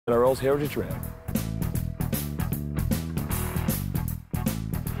NRL's Heritage Round.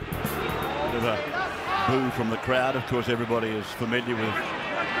 Bit of a boo from the crowd. Of course, everybody is familiar with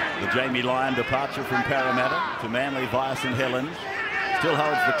the Jamie Lyon departure from Parramatta to Manly via St Helens. Still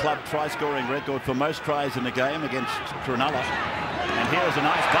holds the club try-scoring record for most tries in a game against Cronulla. And here's a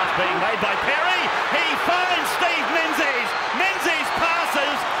nice bust being made by Perry. He finds Steve Menzies. Menzies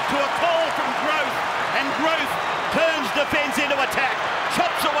passes to a call from Growth, and Growth turns defence into attack.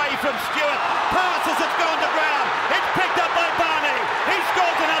 Chops away from Stewart. Passes, it's gone to ground. It's picked up by Bani. He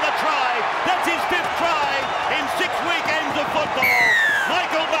scores another try. That's his 5th try in 6 weekends of football.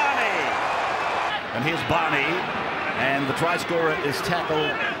 Michael Bani. And here's Bani. And the try scorer is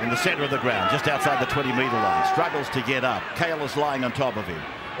tackled in the centre of the ground, just outside the 20-metre line. Struggles to get up. Cale is lying on top of him.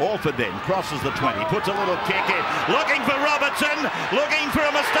 Alford then crosses the 20, puts a little kick in. Looking for Robertson, looking for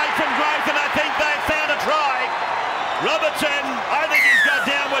a mistake from Growth, and I think they've found a try. Robertson, I think he's got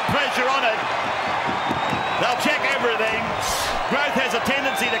downward pressure on it. They'll check everything. Growth has a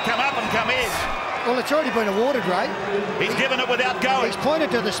tendency to come up and come in. Well, it's already been awarded, Ray. He's given it without going. He's pointed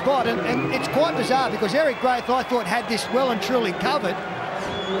to the spot, and it's quite bizarre because Eric Growth, I thought, had this well and truly covered.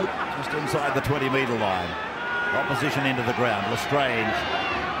 Just inside the 20-metre line. Opposition into the ground. Lestrange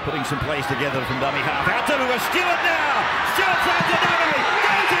putting some plays together from dummy half. Out to Stewart now. Stewart finds a dummy.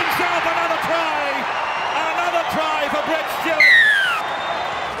 Goes himself another try. Another try for Brett Stewart.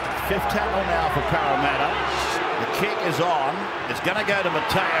 5th tackle now for Parramatta. The kick is on. It's going to go to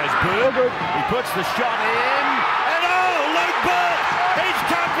Mateo's boot. He puts the shot in. And Luke Burke! He's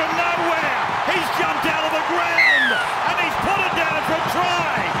come from nowhere. He's jumped out of the ground. And he's put it down for a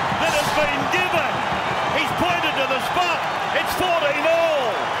try that has been given. He's pointed to the spot. It's 14-all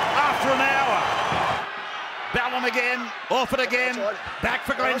after an hour. Ballon again. Off it again. Back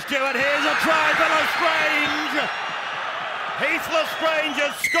for Glenn Stewart. Here's a try for Lestrange. Heath Lestrange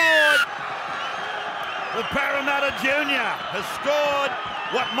has scored. The Parramatta Junior has scored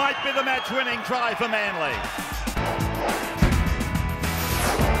what might be the match-winning try for Manly.